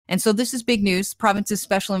And so this is big news. Province's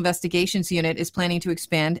Special Investigations Unit is planning to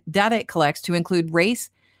expand data it collects to include race,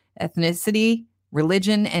 ethnicity,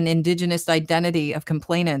 religion, and Indigenous identity of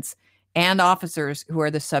complainants and officers who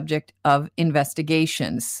are the subject of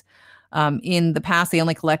investigations. In the past, they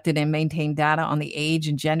only collected and maintained data on the age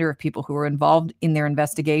and gender of people who were involved in their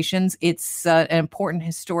investigations. It's an important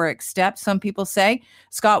historic step, some people say.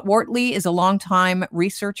 Scott Wortley is a longtime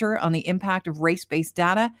researcher on the impact of race-based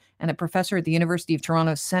data and a professor at the University of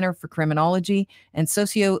Toronto Centre for Criminology and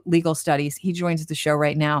Socio-Legal Studies. He joins the show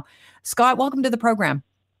right now. Scott, welcome to the program.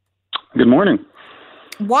 Good morning.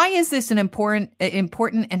 Why is this an important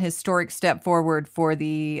and historic step forward for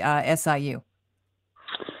the SIU?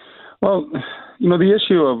 Well, the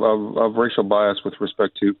issue of racial bias with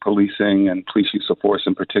respect to policing and police use of force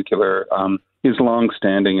in particular is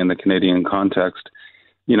long-standing in the Canadian context.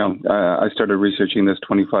 I started researching this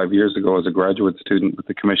 25 years ago as a graduate student with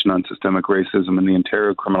the Commission on Systemic Racism in the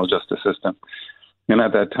Ontario criminal justice system. And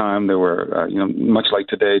at that time, there were, much like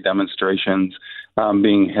today, demonstrations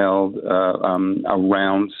being held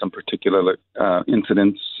around some particular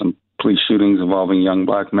incidents, some police shootings involving young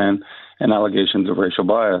black men, and allegations of racial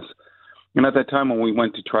bias. And at that time, when we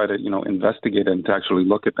went to try to, investigate and to actually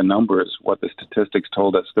look at the numbers, what the statistics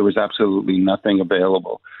told us, there was absolutely nothing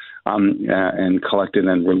available and collected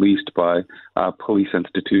and released by police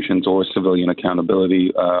institutions or civilian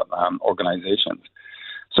accountability organizations.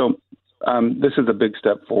 So this is a big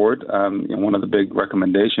step forward. One of the big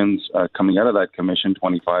recommendations coming out of that commission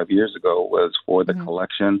 25 years ago was for the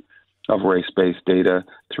collection of race-based data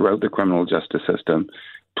throughout the criminal justice system.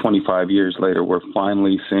 25 years later, we're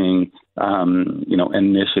finally seeing,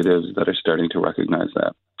 initiatives that are starting to recognize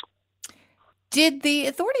that. Did the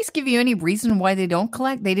authorities give you any reason why they didn't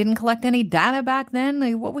collect any data back then?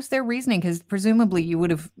 Like, what was their reasoning? Because presumably you would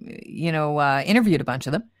have, interviewed a bunch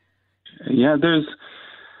of them. Yeah, there's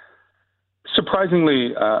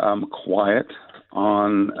surprisingly quiet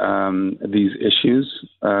on these issues.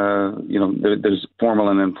 There's formal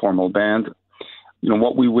and informal bands.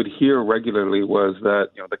 What we would hear regularly was that,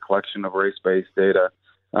 the collection of race-based data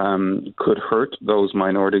could hurt those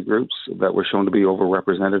minority groups that were shown to be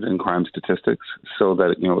overrepresented in crime statistics, so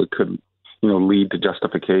that, it could, lead to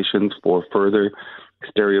justifications for further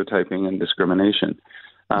stereotyping and discrimination.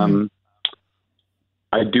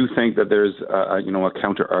 I do think that there's, a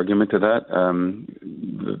counter argument to that.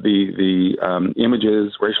 The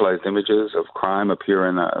images, racialized images of crime appear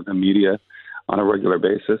in the media on a regular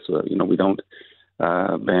basis. We don't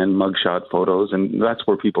ban mugshot photos, and that's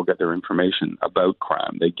where people get their information about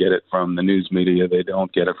crime. They get it from the news media. They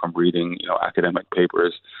don't get it from reading, academic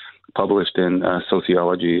papers published in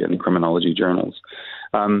sociology and criminology journals.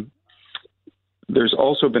 There's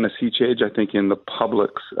also been a sea change, I think, in the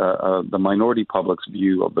public's, the minority public's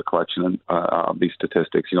view of the collection of these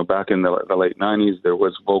statistics. Back in the late 90s, there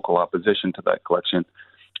was vocal opposition to that collection.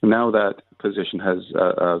 Now that position has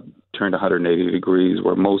turned 180 degrees,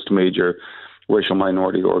 where most major racial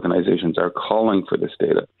minority organizations are calling for this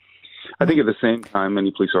data. I think at the same time,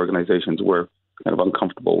 many police organizations were kind of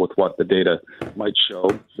uncomfortable with what the data might show,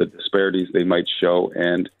 the disparities they might show,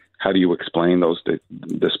 and how do you explain those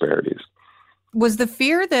disparities. Was the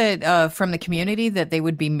fear that from the community that they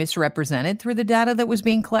would be misrepresented through the data that was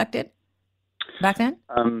being collected back then?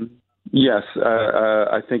 Yes,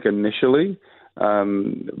 I think initially.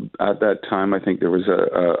 At that time, I think there was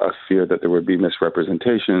a fear that there would be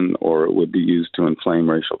misrepresentation or it would be used to inflame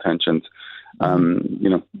racial tensions.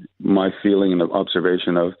 My feeling and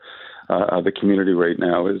observation of the community right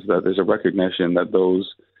now is that there's a recognition that those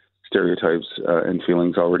stereotypes and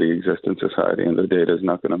feelings already exist in society, and the data is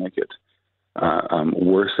not going to make it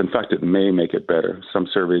worse. In fact, it may make it better. Some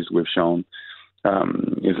surveys we've shown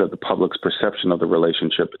is that the public's perception of the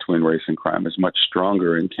relationship between race and crime is much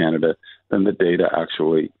stronger in Canada than the data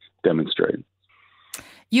actually demonstrate.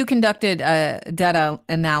 You conducted a data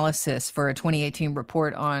analysis for a 2018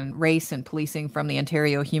 report on race and policing from the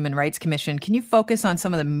Ontario Human Rights Commission. Can you focus on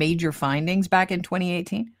some of the major findings back in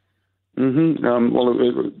 2018?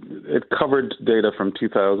 It covered data from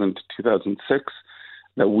 2000 to 2006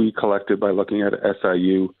 that we collected by looking at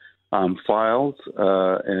SIU files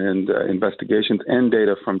and investigations, and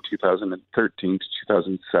data from 2013 to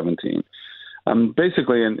 2017.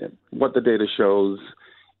 Basically, and what the data shows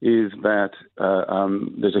is that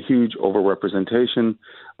there's a huge overrepresentation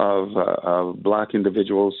of black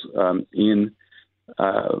individuals in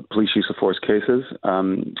police use of force cases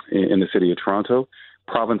in the city of Toronto.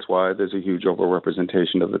 Province-wide, there's a huge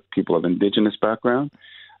overrepresentation of the people of Indigenous background,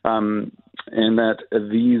 and that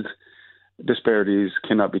these disparities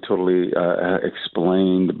cannot be totally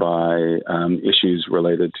explained by issues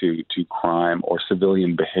related to crime or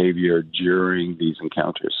civilian behavior during these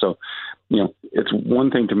encounters. So, it's one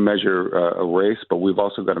thing to measure a race, but we've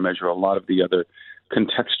also got to measure a lot of the other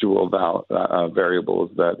contextual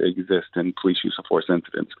variables that exist in police use of force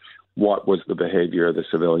incidents. What was the behavior of the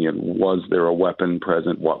civilian? Was there a weapon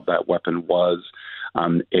present? What that weapon was?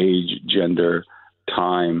 Age, gender,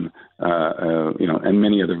 time, and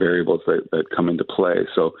many other variables that come into play.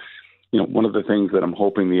 So, one of the things that I'm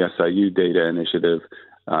hoping the SIU data initiative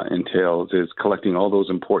entails is collecting all those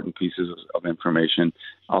important pieces of information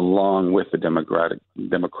along with the demographic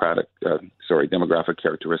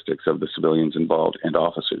characteristics of the civilians involved and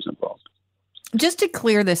officers involved. Just to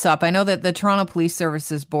clear this up, I know that the Toronto Police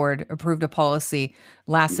Services Board approved a policy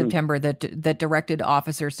last September that directed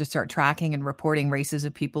officers to start tracking and reporting races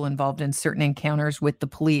of people involved in certain encounters with the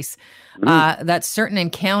police. That certain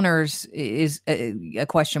encounters is a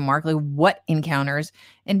question mark. Like, what encounters?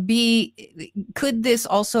 And B, could this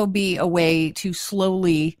also be a way to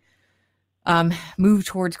slowly move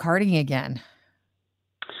towards carding again?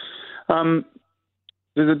 There's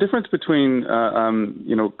a difference between,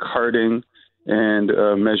 carding and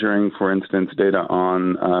measuring, for instance, data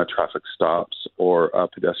on traffic stops or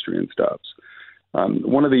pedestrian stops.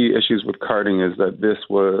 One of the issues with carding is that this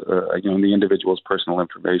was, the individual's personal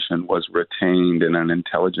information was retained in an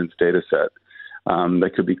intelligence data set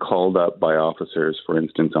that could be called up by officers, for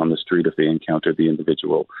instance, on the street if they encountered the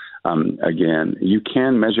individual again. You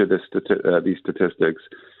can measure these statistics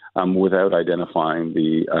without identifying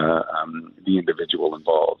the individual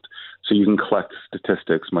involved. So you can collect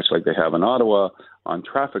statistics, much like they have in Ottawa, on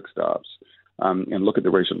traffic stops, and look at the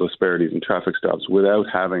racial disparities in traffic stops without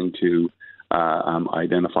having to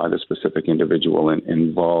identify the specific individual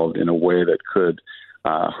involved in a way that could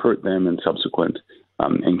hurt them in subsequent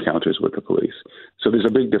encounters with the police. So there's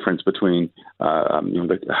a big difference between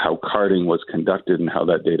how carding was conducted and how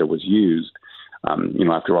that data was used.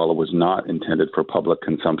 After all, it was not intended for public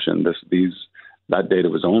consumption. That data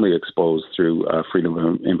was only exposed through freedom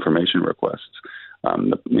of information requests.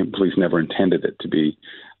 The police never intended it to be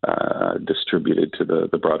distributed to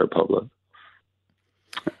the broader public.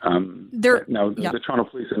 The Toronto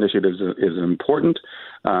Police Initiative is important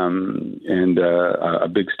and a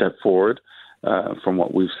big step forward from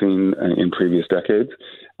what we've seen in previous decades.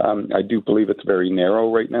 I do believe it's very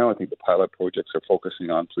narrow right now. I think the pilot projects are focusing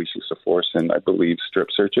on police use of force and, I believe, strip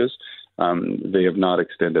searches. They have not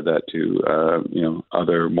extended that to,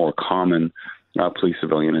 other more common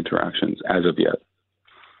police-civilian interactions as of yet.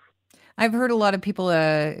 I've heard a lot of people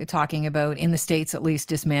talking about, in the States at least,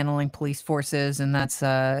 dismantling police forces, and that's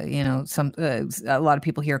a lot of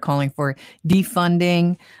people here calling for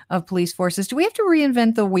defunding of police forces. Do we have to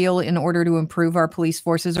reinvent the wheel in order to improve our police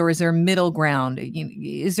forces, or is there a middle ground?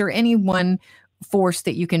 Is there any one force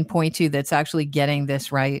that you can point to that's actually getting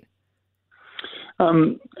this right?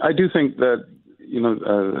 I do think that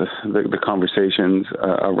the conversations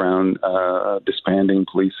around disbanding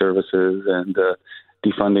police services and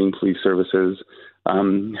defunding police services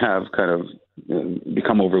have kind of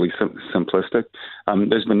become overly simplistic.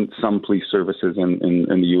 There's been some police services in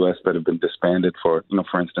the U.S. that have been disbanded for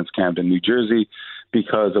instance, Camden, New Jersey,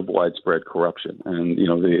 because of widespread corruption. And,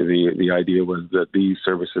 the idea was that these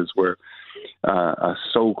services were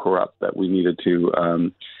so corrupt that we needed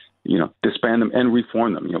to disband them and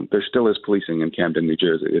reform them. There still is policing in Camden, New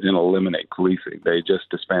Jersey. They didn't eliminate policing. They just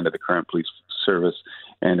disbanded the current police service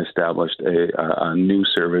and established a new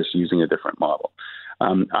service using a different model.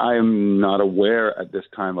 I am not aware at this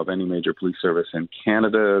time of any major police service in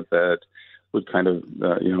Canada that would kind of,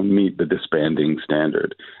 meet the disbanding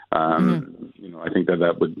standard. I think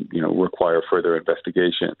that would, require further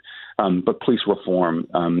investigation. But police reform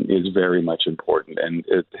is very much important, and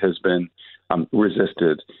it has been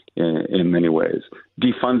resisted in many ways.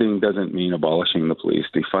 Defunding doesn't mean abolishing the police.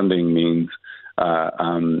 Defunding means,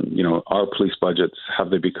 our police budgets, have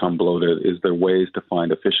they become bloated? Is there ways to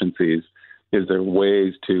find efficiencies? Is there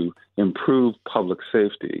ways to improve public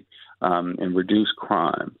safety and reduce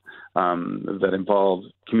crime that involve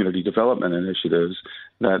community development initiatives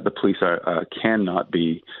that the police cannot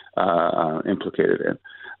be implicated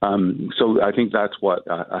in? So I think that's what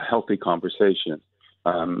a healthy conversation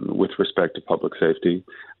with respect to public safety,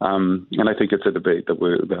 and I think it's a debate that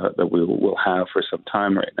we will have for some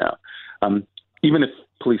time right now. Even if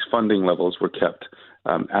police funding levels were kept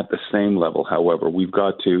at the same level, however, we've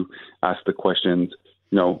got to ask the questions,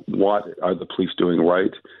 what are the police doing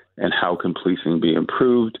right, and how can policing be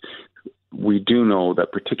improved? We do know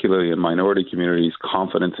that particularly in minority communities,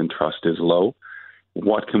 confidence and trust is low.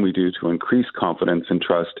 What can we do to increase confidence and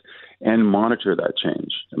trust and monitor that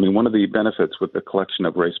change. I mean, one of the benefits with the collection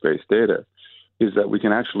of race-based data is that we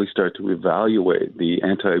can actually start to evaluate the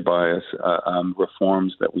anti-bias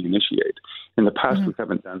reforms that we initiate. In the past, we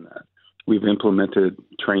haven't done that. We've implemented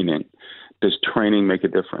training. Does training make a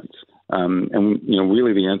difference? And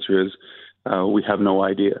really the answer is we have no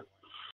idea.